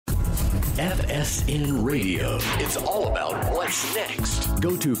FSN Radio. It's all about what's next.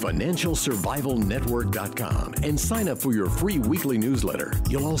 Go to financialsurvivalnetwork.com and sign up for your free weekly newsletter.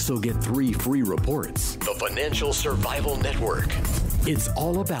 You'll also get 3 free reports. The Financial Survival Network. It's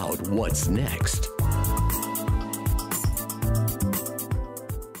all about what's next.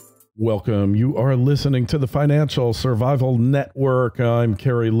 Welcome. You are listening to the Financial Survival Network. I'm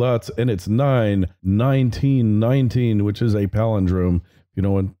Kerry Lutz, and it's 9-19-19, which is a palindrome. If you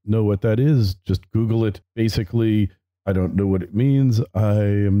don't know what that is, just Google it. Basically, I don't know what it means. I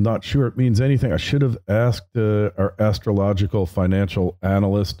am not sure it means anything. I should have asked our astrological financial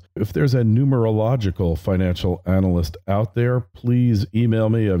analyst. If there's a numerological financial analyst out there, please email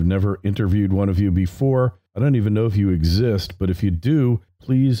me. I've never interviewed one of you before. I don't even know if you exist, but if you do,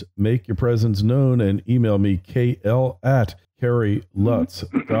 please make your presence known and email me,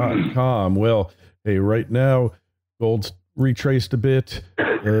 kl@kerrylutz.com. Well, hey, right now, gold's retraced a bit.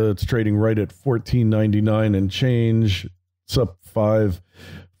 It's trading right at $14.99 and change. It's up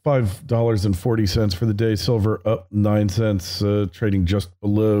 $5.40 for the day. Silver up 9 cents, trading just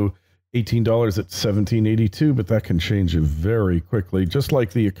below $18 at $17.82, but that can change very quickly, just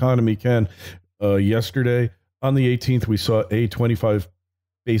like the economy can. Yesterday, on the 18th, we saw a 25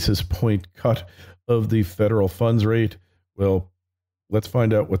 basis point cut of the federal funds rate. Well, let's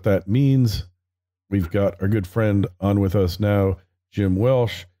find out what that means. We've got our good friend on with us now, Jim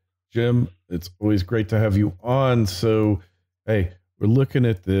Welsh. Jim, it's always great to have you on. So, hey, we're looking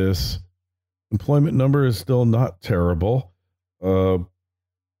at this. Employment number is still not terrible. The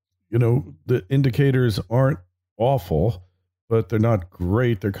indicators aren't awful, but they're not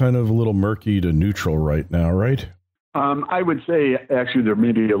great. They're kind of a little murky to neutral right now, right? I would say actually they're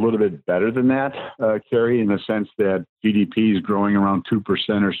maybe a little bit better than that, Kerry, in the sense that GDP is growing around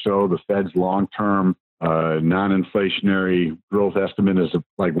 2% or so. The Fed's long-term non-inflationary growth estimate is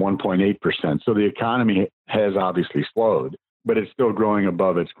like 1.8%. So the economy has obviously slowed, but it's still growing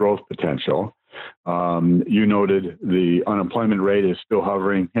above its growth potential. You noted the unemployment rate is still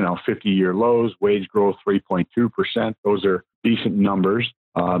hovering, 50-year lows, wage growth 3.2%. Those are decent numbers.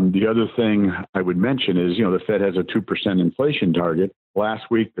 The other thing I would mention is, the Fed has a 2% inflation target. Last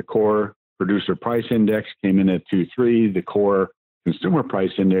week, the core producer price index came in at 2.3. The core consumer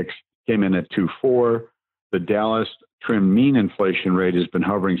price index came in at 2.4. The Dallas trim mean inflation rate has been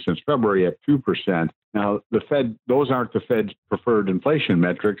hovering since February at 2%. Now, the Fed, those aren't the Fed's preferred inflation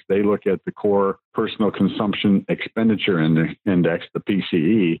metrics. They look at the core personal consumption expenditure index, the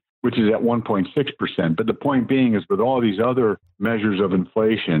PCE, which is at 1.6%. But the point being is with all these other measures of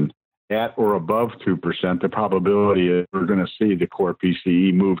inflation at or above 2%, the probability is we're going to see the core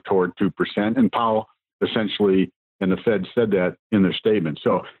PCE move toward 2%. And Powell essentially, and the Fed said that in their statement.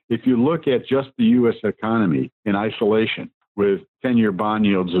 So if you look at just the U.S. economy in isolation, with 10-year bond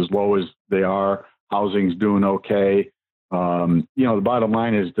yields as low as they are, housing's doing okay. The bottom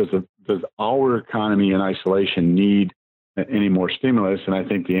line is, does our economy in isolation need any more stimulus? And I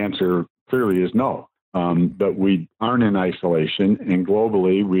think the answer clearly is no. But we aren't in isolation, and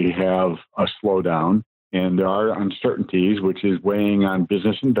globally we have a slowdown, and there are uncertainties, which is weighing on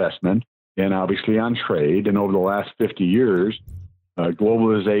business investment and obviously on trade. And over the last 50 years,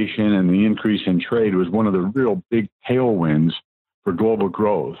 globalization and the increase in trade was one of the real big tailwinds for global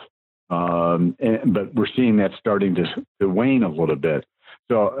growth. But we're seeing that starting to wane a little bit.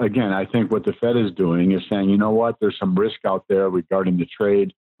 So again, I think what the Fed is doing is saying, you know what, there's some risk out there regarding the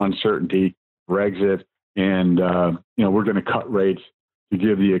trade uncertainty, Brexit, and we're going to cut rates to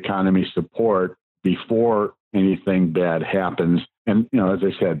give the economy support before anything bad happens. And as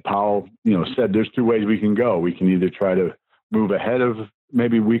I said, Powell said there's 2 ways we can go. We can either try to move ahead of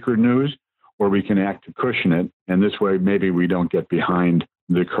maybe weaker news, or we can act to cushion it. And this way, maybe we don't get behind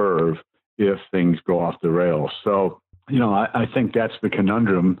the curve if things go off the rails. So, I think that's the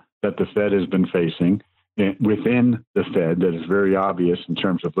conundrum that the Fed has been facing within the Fed. That is very obvious in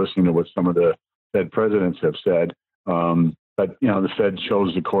terms of listening to what some of the Fed presidents have said. But the Fed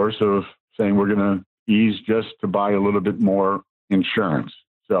chose the course of saying we're going to ease just to buy a little bit more insurance.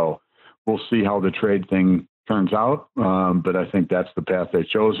 So we'll see how the trade thing turns out. But I think that's the path they've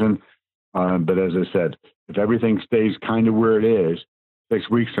chosen. But as I said, if everything stays kind of where it is, 6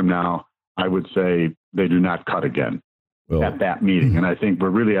 weeks from now, I would say they do not cut again at that meeting. And I think we're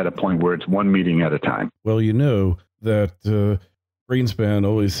really at a point where it's one meeting at a time. Well, that Greenspan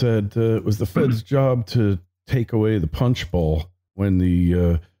always said it was the Fed's job to take away the punch bowl when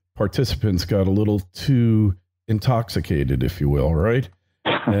the participants got a little too intoxicated, if you will, right?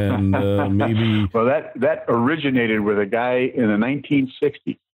 And maybe... Well, that originated with a guy in the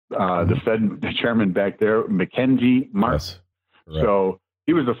 1960s, the Fed chairman back there, Mackenzie Martin. Yes, so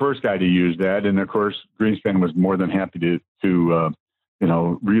he was the first guy to use that, and of course, Greenspan was more than happy to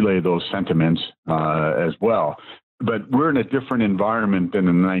relay those sentiments as well. But we're in a different environment than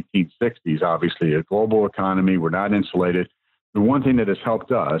in the 1960s. Obviously, a global economy. We're not insulated. The one thing that has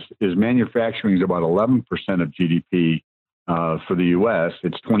helped us is manufacturing is about 11% of GDP for the U.S.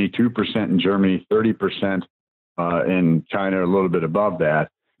 It's 22% in Germany, 30% in China, a little bit above that.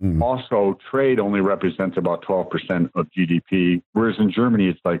 Mm-hmm. Also, trade only represents about 12% of GDP, whereas in Germany,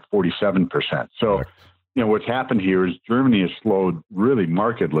 it's like 47%. So, what's happened here is Germany has slowed really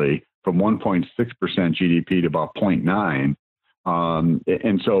markedly from 1.6% GDP to about 0.9.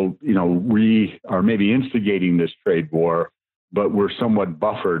 And so, we are maybe instigating this trade war, but we're somewhat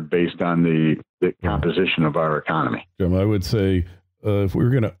buffered based on the composition of our economy. Jim, I would say if we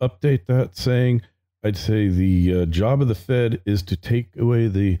were going to update that saying, I'd say the job of the Fed is to take away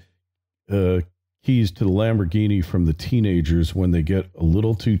the keys to the Lamborghini from the teenagers when they get a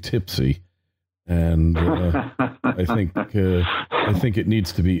little too tipsy. And I think it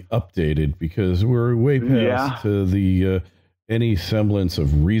needs to be updated because we're way past the any semblance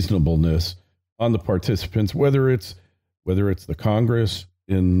of reasonableness on the participants, whether it's the Congress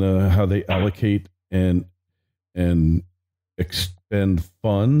in how they allocate and expend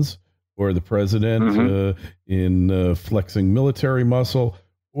funds, or the president in flexing military muscle,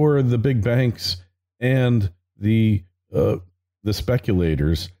 or the big banks and the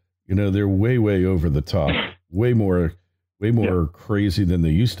speculators. They're way over the top, way more crazy than they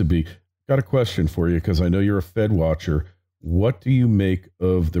used to be. Got a question for you because I know you're a Fed watcher. What do you make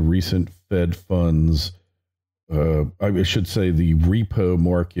of the recent Fed funds? I should say the repo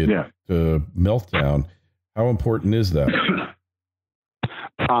market meltdown. How important is that?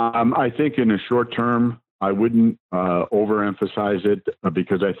 I think in the short term, I wouldn't overemphasize it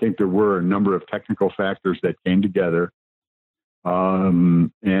because I think there were a number of technical factors that came together.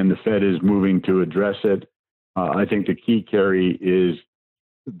 And the Fed is moving to address it. I think the key, Kerry, is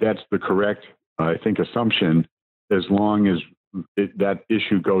that's the correct, assumption as long as that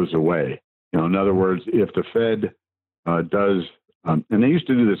issue goes away. In other words, if the Fed does, and they used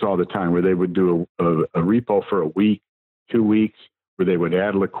to do this all the time, where they would do a repo for a week, 2 weeks, where they would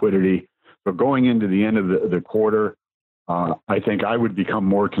add liquidity. But going into the end of the quarter, I think I would become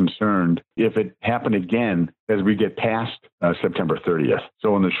more concerned if it happened again as we get past September 30th.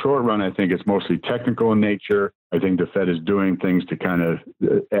 So in the short run, I think it's mostly technical in nature. I think the Fed is doing things to kind of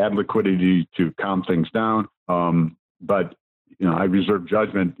add liquidity to calm things down. But I reserve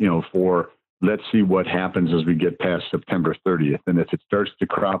judgment, for let's see what happens as we get past September 30th. And if it starts to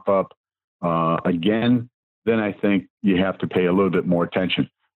crop up again, then I think you have to pay a little bit more attention.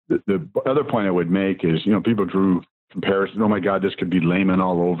 The other point I would make is, people drew comparisons. Oh my God, this could be Lehman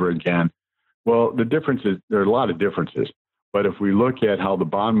all over again. Well, the difference is there are a lot of differences. But if we look at how the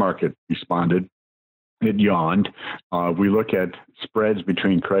bond market responded, it yawned. We look at spreads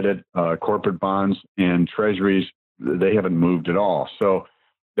between credit, corporate bonds, and treasuries. They haven't moved at all. So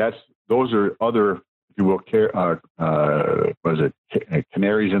those are other, if you will, canaries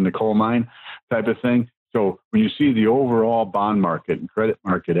in the coal mine type of thing. So when you see the overall bond market and credit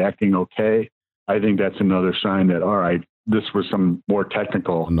market acting okay, I think that's another sign that, all right, this was some more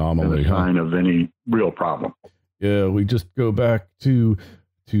technical anomaly, sign of any real problem. Yeah, we just go back to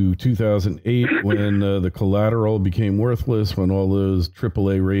 2008 when the collateral became worthless, when all those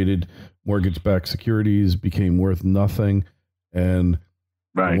AAA rated mortgage-backed securities became worth nothing. And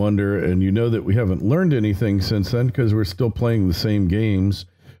I wonder, and that we haven't learned anything since then because we're still playing the same games.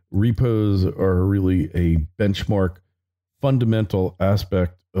 Repos are really a benchmark, fundamental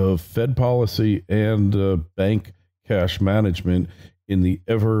aspect of Fed policy and bank cash management in the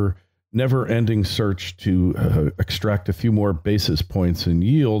never-ending search to extract a few more basis points in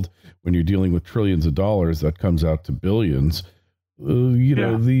yield. When you're dealing with trillions of dollars, that comes out to billions.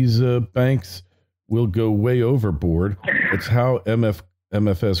 These banks will go way overboard. It's how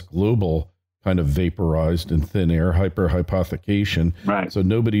MFS Global kind of vaporized in thin air, hyper-hypothecation. Right. So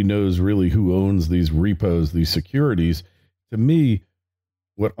nobody knows really who owns these repos, these securities. To me,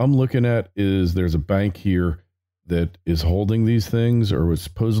 what I'm looking at is there's a bank here that is holding these things or was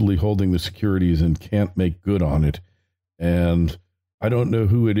supposedly holding the securities and can't make good on it. And I don't know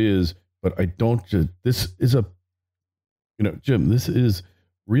who it is, but this is Jim, this is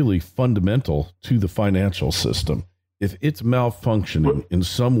really fundamental to the financial system. If it's malfunctioning in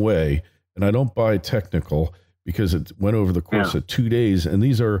some way, and I don't buy technical because it went over the course of 2 days, and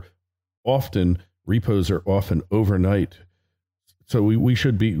repos are often overnight. So we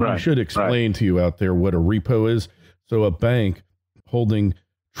should explain to you out there what a repo is. So a bank holding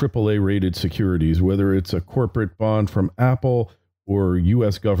AAA rated securities, whether it's a corporate bond from Apple or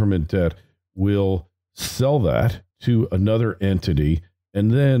U.S. government debt will sell that to another entity,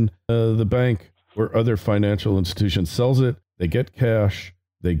 and then the bank or other financial institution sells it. They get cash,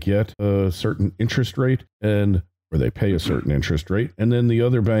 they get a certain interest rate, or they pay a certain interest rate, and then the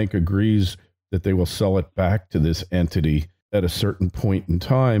other bank agrees that they will sell it back to this entity at a certain point in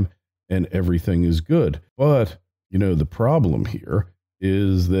time, and everything is good. But, the problem here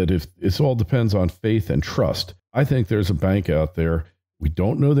is that if this all depends on faith and trust. I think there's a bank out there. We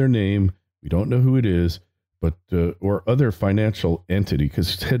don't know their name. We don't know who it is, but or other financial entity,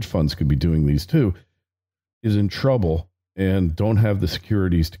 because hedge funds could be doing these too, is in trouble and don't have the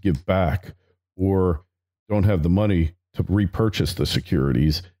securities to give back, or don't have the money to repurchase the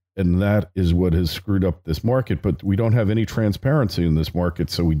securities. And that is what has screwed up this market. But we don't have any transparency in this market,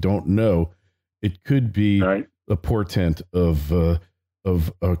 so we don't know. It could be a portent of a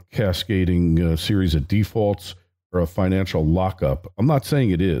cascading series of defaults or a financial lockup. I'm not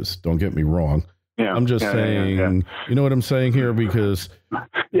saying it is. Don't get me wrong. Yeah, I'm just saying, you know what I'm saying here? Because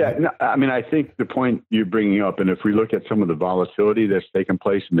I think the point you're bringing up, and if we look at some of the volatility that's taken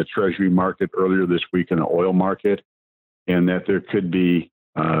place in the Treasury market earlier this week in the oil market, and that there could be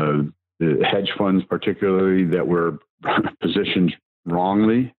the hedge funds, particularly, that were positioned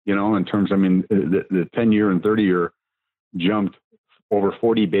wrongly, in terms, the 10-year and 30-year jumped over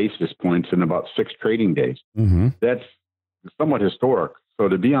 40 basis points in about 6 trading days. Mm-hmm. That's somewhat historic. So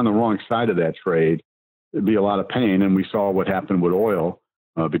to be on the wrong side of that trade, it'd be a lot of pain. And we saw what happened with oil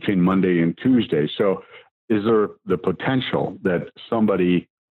between Monday and Tuesday. So is there the potential that somebody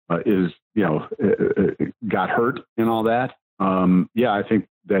got hurt in all that? I think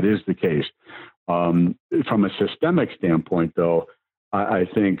that is the case. From a systemic standpoint, though, I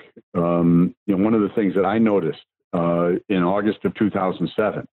think one of the things that I noticed in August of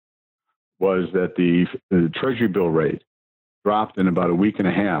 2007 was that the Treasury bill rate dropped in about a week and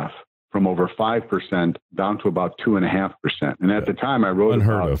a half from over 5% down to about 2.5%. And at the time, I wrote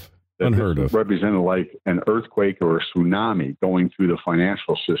unheard of represented like an earthquake or a tsunami going through the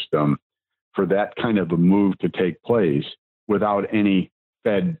financial system for that kind of a move to take place without any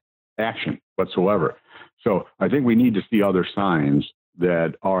Fed action whatsoever. So I think we need to see other signs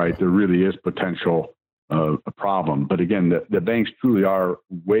that, all right, there really is potential a problem. But again, the banks truly are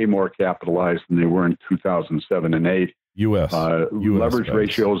way more capitalized than they were in 2007 and 8. U.S. Leverage banks.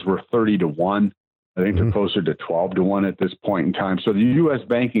 Ratios were 30-1. I think they're closer to 12-1 at this point in time. So the U.S.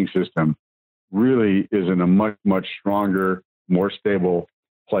 banking system really is in a much, much stronger, more stable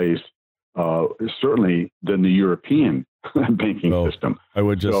place, certainly than the European banking system. I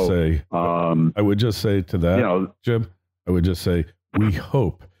would just say to that, Jim, I would just say we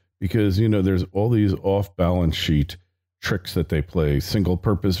hope, because, there's all these off-balance sheet tricks that they play,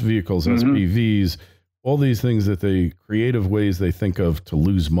 single-purpose vehicles, SPVs, all these things that creative ways they think of to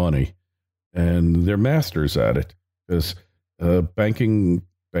lose money. And they're masters at it, because banking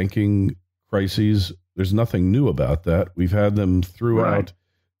crises, there's nothing new about that. We've had them throughout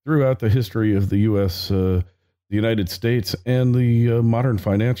the history of the U.S., the United States, and the modern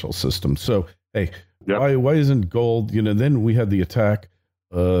financial system. So, hey, why isn't gold? Then we had the attack,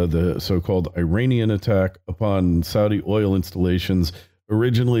 the so-called Iranian attack upon Saudi oil installations.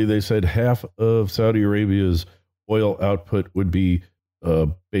 Originally, they said half of Saudi Arabia's oil output would be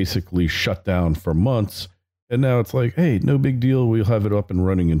basically shut down for months. And now it's like, hey, no big deal. We'll have it up and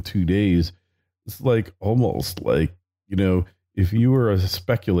running in 2 days. It's like almost like, if you were a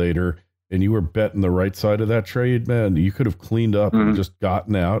speculator and you were betting the right side of that trade, man, you could have cleaned up and just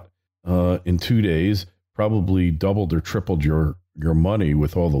gotten out in 2 days, probably doubled or tripled your money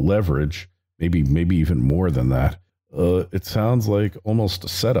with all the leverage, maybe even more than that. It sounds like almost a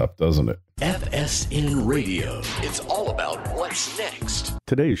setup, doesn't it? FSN Radio. It's all about what's next.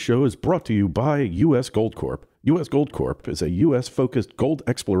 Today's show is brought to you by U.S. Gold Corp. U.S. Gold Corp is a U.S.-focused gold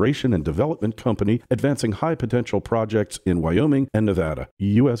exploration and development company advancing high-potential projects in Wyoming and Nevada.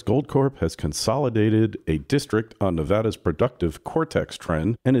 U.S. Gold Corp has consolidated a district on Nevada's productive Cortex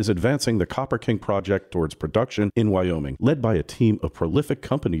Trend and is advancing the Copper King project towards production in Wyoming. Led by a team of prolific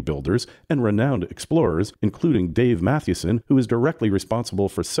company builders and renowned explorers, including Dave Mathewson, who is directly responsible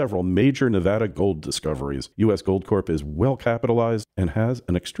for several major Nevada gold discoveries. U.S. Gold Corp is well-capitalized and has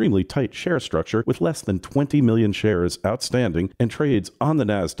an extremely tight share structure with less than 20 million shares outstanding and trades on the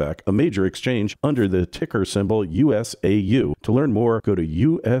NASDAQ, a major exchange, under the ticker symbol USAU. To learn more, go to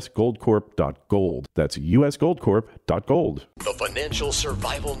usgoldcorp.gold. That's usgoldcorp.gold. The Financial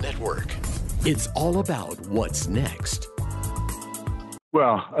Survival Network. It's all about what's next.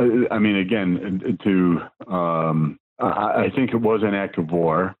 Well, I think it was an act of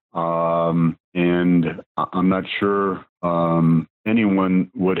war. And I'm not sure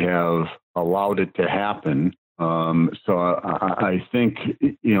anyone would have allowed it to happen. So I think,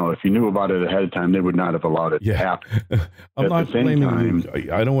 if you knew about it ahead of time, they would not have allowed it to happen. I'm not blaming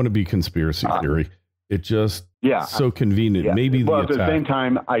you. I don't want to be conspiracy theory. It just so convenient. Yeah. To the same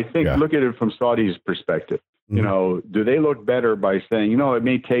time, I think look at it from Saudi's perspective. Mm-hmm. Do they look better by saying, it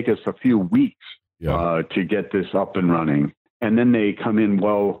may take us a few weeks to get this up and running, and then they come in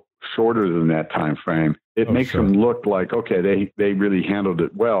well shorter than that time frame? It makes them look like, okay, they really handled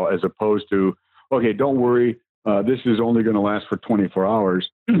it well, as opposed to, okay, don't worry, this is only going to last for 24 hours,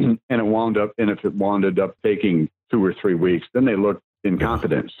 and if it wound up taking 2 or 3 weeks, then they look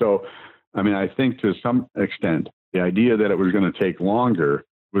incompetent. So, I think to some extent, the idea that it was going to take longer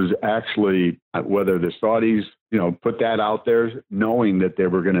was actually whether the Saudis, put that out there, knowing that they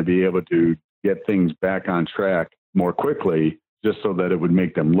were going to be able to get things back on track more quickly, just so that it would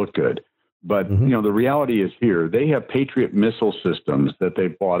make them look good. But, the reality is here, they have Patriot missile systems that they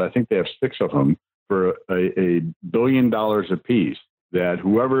bought. I think they have 6 of them for $1 billion apiece, that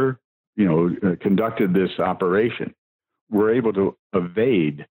whoever, conducted this operation were able to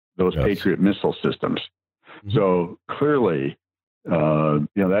evade those Patriot missile systems. Mm-hmm. So clearly,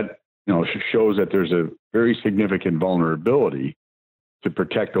 that, shows that there's a very significant vulnerability to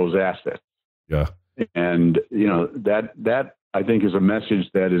protect those assets. Yeah. And, that I think is a message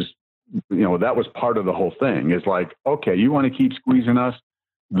that is, that was part of the whole thing. It's like, okay, you want to keep squeezing us?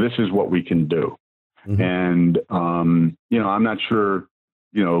 This is what we can do. Mm-hmm. And, I'm not sure,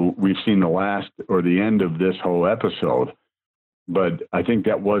 we've seen the last or the end of this whole episode, but I think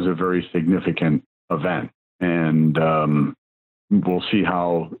that was a very significant event. And we'll see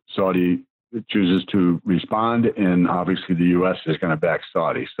how Saudi chooses to respond. And obviously the U.S. is going to back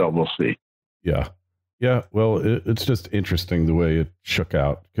Saudi. So we'll see. Yeah. Yeah. Well, it's just interesting the way it shook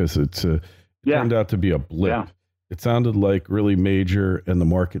out, because it turned out to be a blip. Yeah. It sounded like really major, and the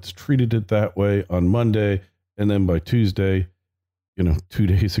markets treated it that way on Monday. And then by Tuesday, 2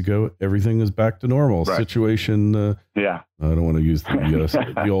 days ago, everything is back to normal. Right. Situation. I don't want to use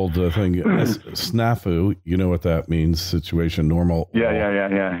the old thing. Snafu. You know what that means? Situation normal.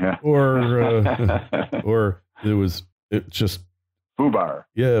 Yeah. Or it just FUBAR.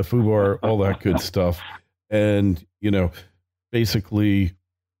 Yeah, FUBAR, all that good stuff. And, basically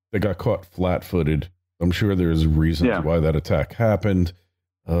they got caught flat-footed. I'm sure there's reasons why that attack happened.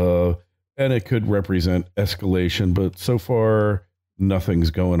 And it could represent escalation, but so far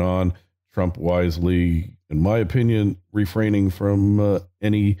nothing's going on. Trump wisely, in my opinion, refraining from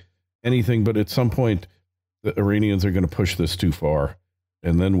anything, but at some point the Iranians are going to push this too far,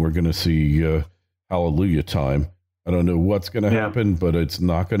 and then we're going to see hallelujah time. I don't know what's going to happen, but it's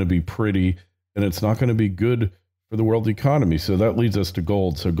not going to be pretty, and it's not going to be good for the world economy. So that leads us to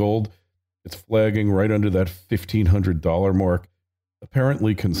gold. So gold, it's flagging right under that $1,500 mark,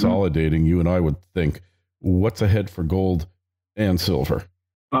 apparently consolidating. You and I would think. What's ahead for gold and silver?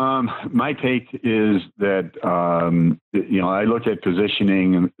 My take is that, I look at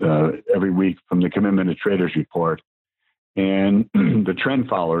positioning every week from the Commitment of Traders report, and the trend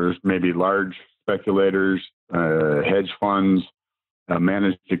followers, maybe large speculators, hedge funds,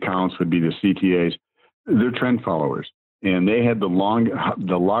 managed accounts would be the CTAs. They're trend followers, and they had the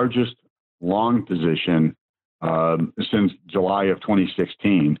largest long position since July of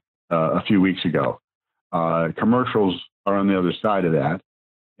 2016, a few weeks ago. Commercials are on the other side of that,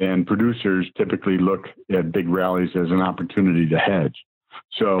 and producers typically look at big rallies as an opportunity to hedge.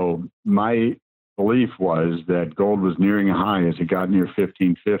 So my belief was that gold was nearing a high as it got near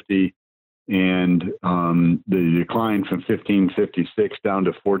 1550, and the decline from 1556 down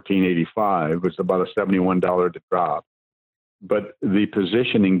to 1485 was about a $71 drop. But the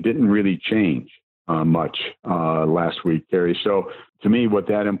positioning didn't really change much last week, Gary. So to me, what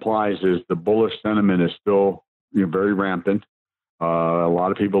that implies is the bullish sentiment is still very rampant. A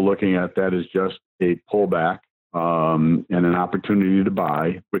lot of people looking at that as just a pullback and an opportunity to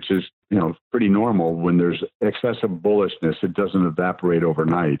buy, which is pretty normal when there's excessive bullishness. It doesn't evaporate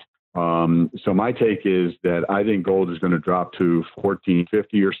overnight. So my take is that I think gold is going to drop to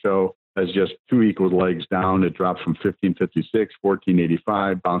 1450 or so. As just two equal legs down. It drops from 1556,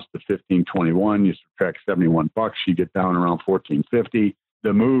 1485, bounced to 1521. You subtract $71, you get down around 1450.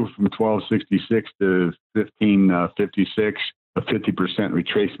 The move from 1266 to 1556, a 50%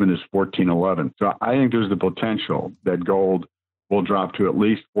 retracement is 1411. So I think there's the potential that gold will drop to at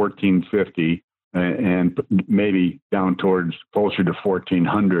least 1450 and maybe down towards closer to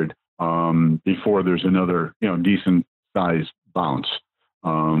 1400 before there's another decent size bounce.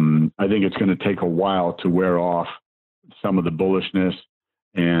 I think it's going to take a while to wear off some of the bullishness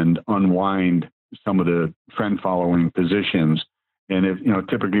and unwind some of the trend following positions. And if,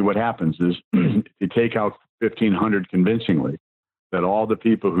 typically what happens is if you take out 1,500 convincingly, that all the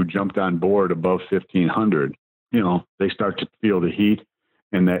people who jumped on board above 1,500, they start to feel the heat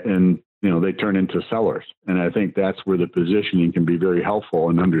and they turn into sellers. And I think that's where the positioning can be very helpful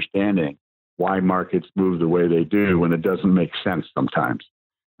in understanding why markets move the way they do when it doesn't make sense sometimes.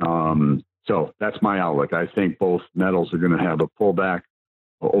 So that's my outlook. I think both metals are going to have a pullback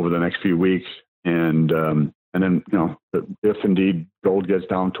over the next few weeks. And then, if indeed gold gets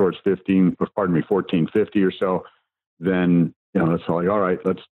down towards 1450 or so, then, it's like, all right,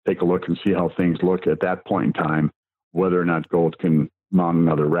 let's take a look and see how things look at that point in time, whether or not gold can mount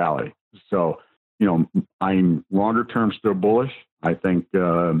another rally. So, I'm longer term still bullish. I think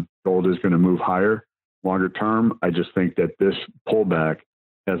gold is going to move higher longer term. I just think that this pullback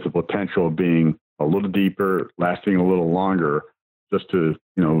has the potential of being a little deeper, lasting a little longer, just to,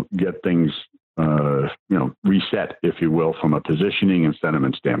 get things, reset, if you will, from a positioning and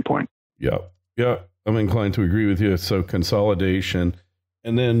sentiment standpoint. Yeah. I'm inclined to agree with you. So consolidation,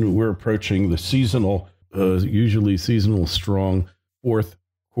 and then we're approaching the seasonal, usually seasonal strong fourth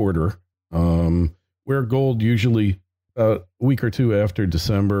quarter, where gold usually a week or two after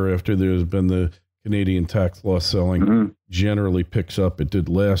December, after there's been the Canadian tax law selling, generally picks up. It did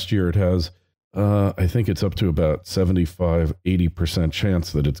last year. It has, I think it's up to about 75-80%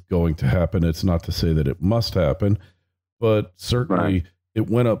 chance that it's going to happen. It's not to say that it must happen, but certainly it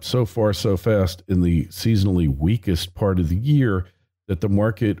went up so far so fast in the seasonally weakest part of the year that the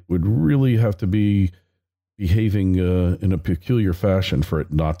market would really have to be behaving in a peculiar fashion for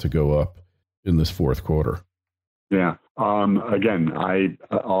it not to go up in this fourth quarter. Yeah. Again,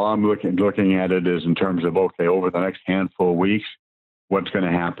 all I'm looking at it is in terms of, okay, over the next handful of weeks, what's going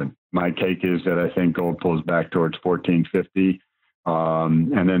to happen? My take is that I think gold pulls back towards 1450,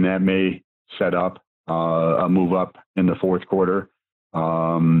 and then that may set up a move up in the fourth quarter.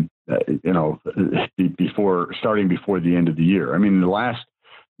 Before the end of the year. I mean, the last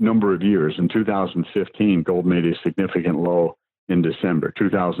number of years, in 2015, gold made a significant low in December.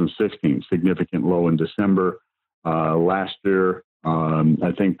 2016, significant low in December. Last year,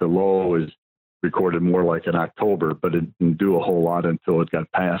 I think the low was recorded more like in October, but it didn't do a whole lot until it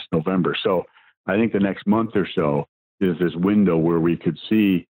got past November. So I think the next month or so is this window where we could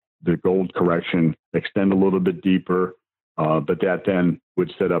see the gold correction extend a little bit deeper, but that then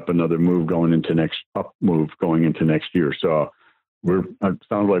would set up another move going into next year. So it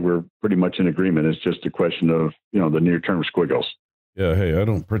sounds like we're pretty much in agreement. It's just a question of, the near-term squiggles. Yeah. Hey, I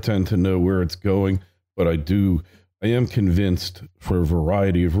don't pretend to know where it's going, but I am convinced for a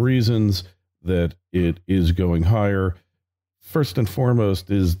variety of reasons that it is going higher. First and foremost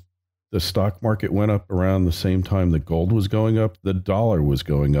is the stock market went up around the same time that gold was going up. The dollar was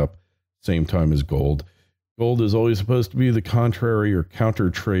going up same time as gold. Gold is always supposed to be the contrary or counter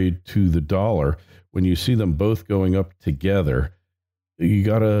trade to the dollar. When you see them both going up together, you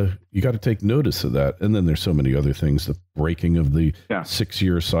gotta take notice of that. And then there's so many other things, the breaking of the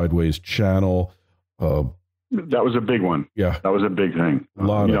 6-year sideways channel. That was a big one. Yeah. That was a big thing.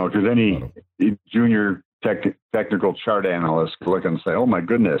 Because any junior technical chart analyst could look and say, oh my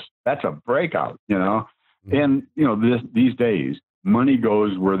goodness, that's a breakout, And, these days, money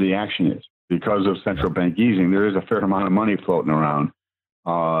goes where the action is. Because of central bank easing, there is a fair amount of money floating around.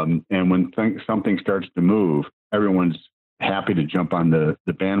 And when something starts to move, everyone's happy to jump on the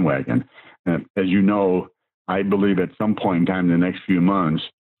bandwagon. And as you know, I believe at some point in time in the next few months,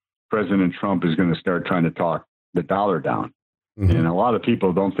 President Trump is going to start trying to talk the dollar down. And a lot of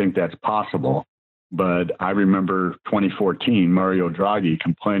people don't think that's possible. But I remember 2014, Mario Draghi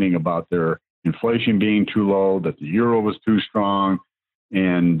complaining about their inflation being too low, that the euro was too strong.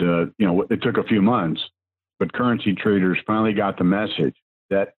 And, it took a few months, but currency traders finally got the message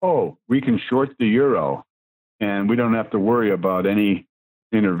that, we can short the euro and we don't have to worry about any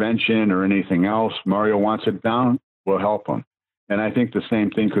intervention or anything else. Mario wants it down, we'll help him. And I think the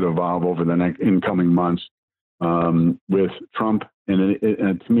same thing could evolve over the next incoming months with Trump.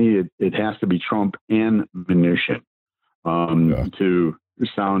 And to me, it has to be Trump and Mnuchin to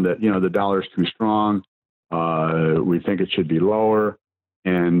sound that, the dollar's too strong. We think it should be lower.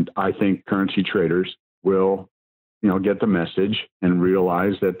 And I think currency traders will, get the message and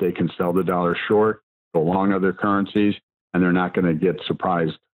realize that they can sell the dollar short, go long other currencies, and they're not going to get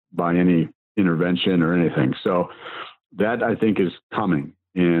surprised by any intervention or anything. So that I think is coming,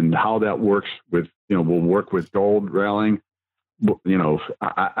 and how that works with, will work with gold rallying.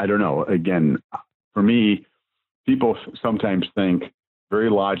 I don't know. Again, for me, people sometimes think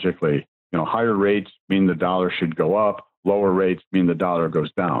very logically, higher rates mean the dollar should go up. Lower rates mean the dollar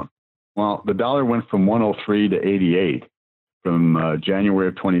goes down. Well, the dollar went from 103 to 88 from January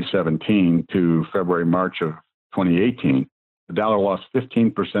of 2017 to February, March of 2018. The dollar lost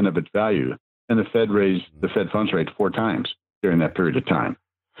 15% of its value, and the Fed raised the Fed funds rate 4 times during that period of time.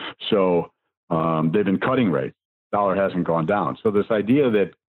 So they've been cutting rates. Dollar hasn't gone down. So this idea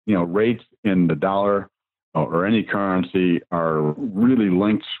that, rates in the dollar or any currency are really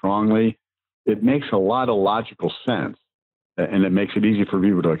linked strongly, it makes a lot of logical sense, and it makes it easy for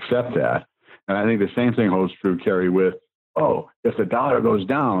people to accept that. And I think the same thing holds true, Kerry, with, if the dollar goes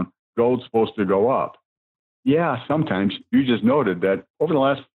down, gold's supposed to go up. Yeah, sometimes. You just noted that over the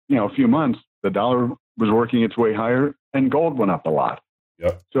last few months, the dollar was working its way higher and gold went up a lot.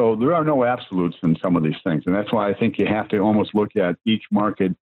 Yep. So there are no absolutes in some of these things. And that's why I think you have to almost look at each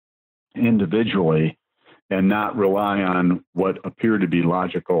market individually and not rely on what appear to be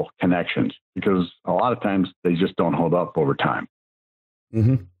logical connections, because a lot of times they just don't hold up over time.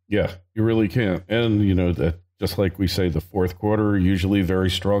 Mm-hmm. Yeah, you really can't. And, that just like we say, the fourth quarter, usually very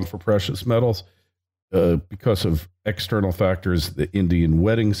strong for precious metals because of external factors, the Indian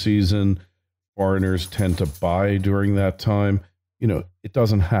wedding season, foreigners tend to buy during that time. It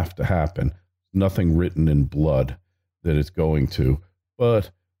doesn't have to happen. Nothing written in blood that it's going to. But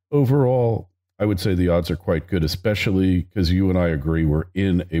overall, I would say the odds are quite good, especially because you and I agree we're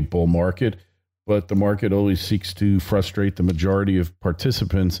in a bull market, but the market always seeks to frustrate the majority of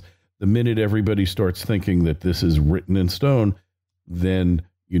participants. The minute everybody starts thinking that this is written in stone, then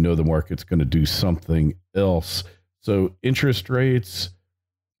the market's going to do something else. So interest rates,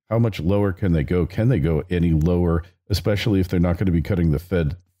 how much lower can they go? Can they go any lower, especially if they're not going to be cutting the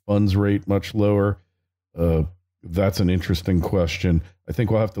Fed funds rate much lower? That's an interesting question. I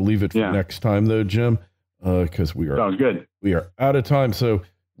think we'll have to leave it for next time, though, Jim, because Sounds good. We are out of time. So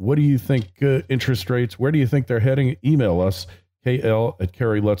what do you think interest rates, where do you think they're heading? Email us,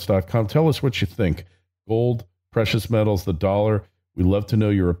 kl@kerrylutz.com. Tell us what you think. Gold, precious metals, the dollar. We love to know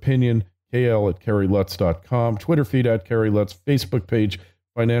your opinion. kl@kerrylutz.com. Twitter feed @KerryLutz. Facebook page,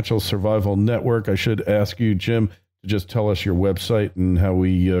 Financial Survival Network. I should ask you, Jim, to just tell us your website and how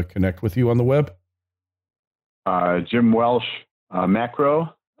we connect with you on the web. Jim Welsh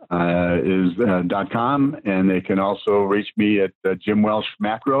Macro is .com, and they can also reach me at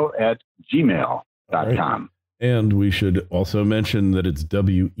jimwelshmacro@gmail.com. Right. And we should also mention that it's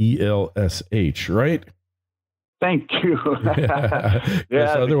WELSH, right? Thank you.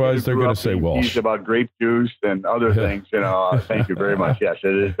 Yes, otherwise they're going to say Welsh. About grape juice and other things. Thank you very much. Yes,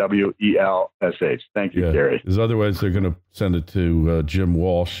 it is WELSH. Thank you, Gary. Because otherwise they're going to send it to Jim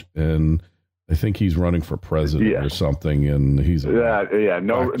Walsh, and I think he's running for president or something, and he's no,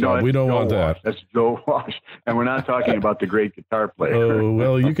 we don't want that. That's Joe Walsh, and we're not talking about the great guitar player. Oh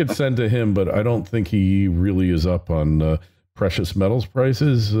well, you could send to him, but I don't think he really is up on precious metals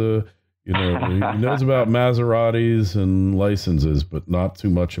prices. He knows about Maseratis and licenses, but not too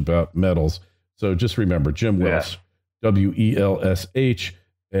much about metals. So just remember, Jim Welsh, WELSH,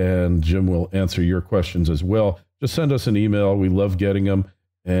 and Jim will answer your questions as well. Just send us an email. We love getting them.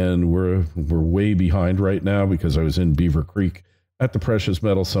 And we're way behind right now because I was in Beaver Creek at the Precious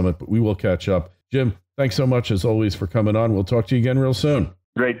Metal Summit, but we will catch up. Jim, thanks so much as always for coming on. We'll talk to you again real soon.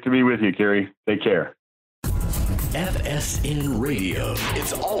 Great to be with you, Kerry. Take care. FSN Radio.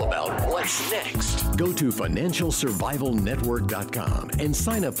 It's all about what's next. Go to financialsurvivalnetwork.com and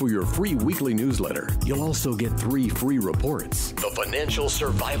sign up for your free weekly newsletter. You'll also get 3 free reports. The Financial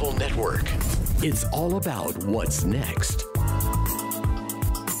Survival Network. It's all about what's next.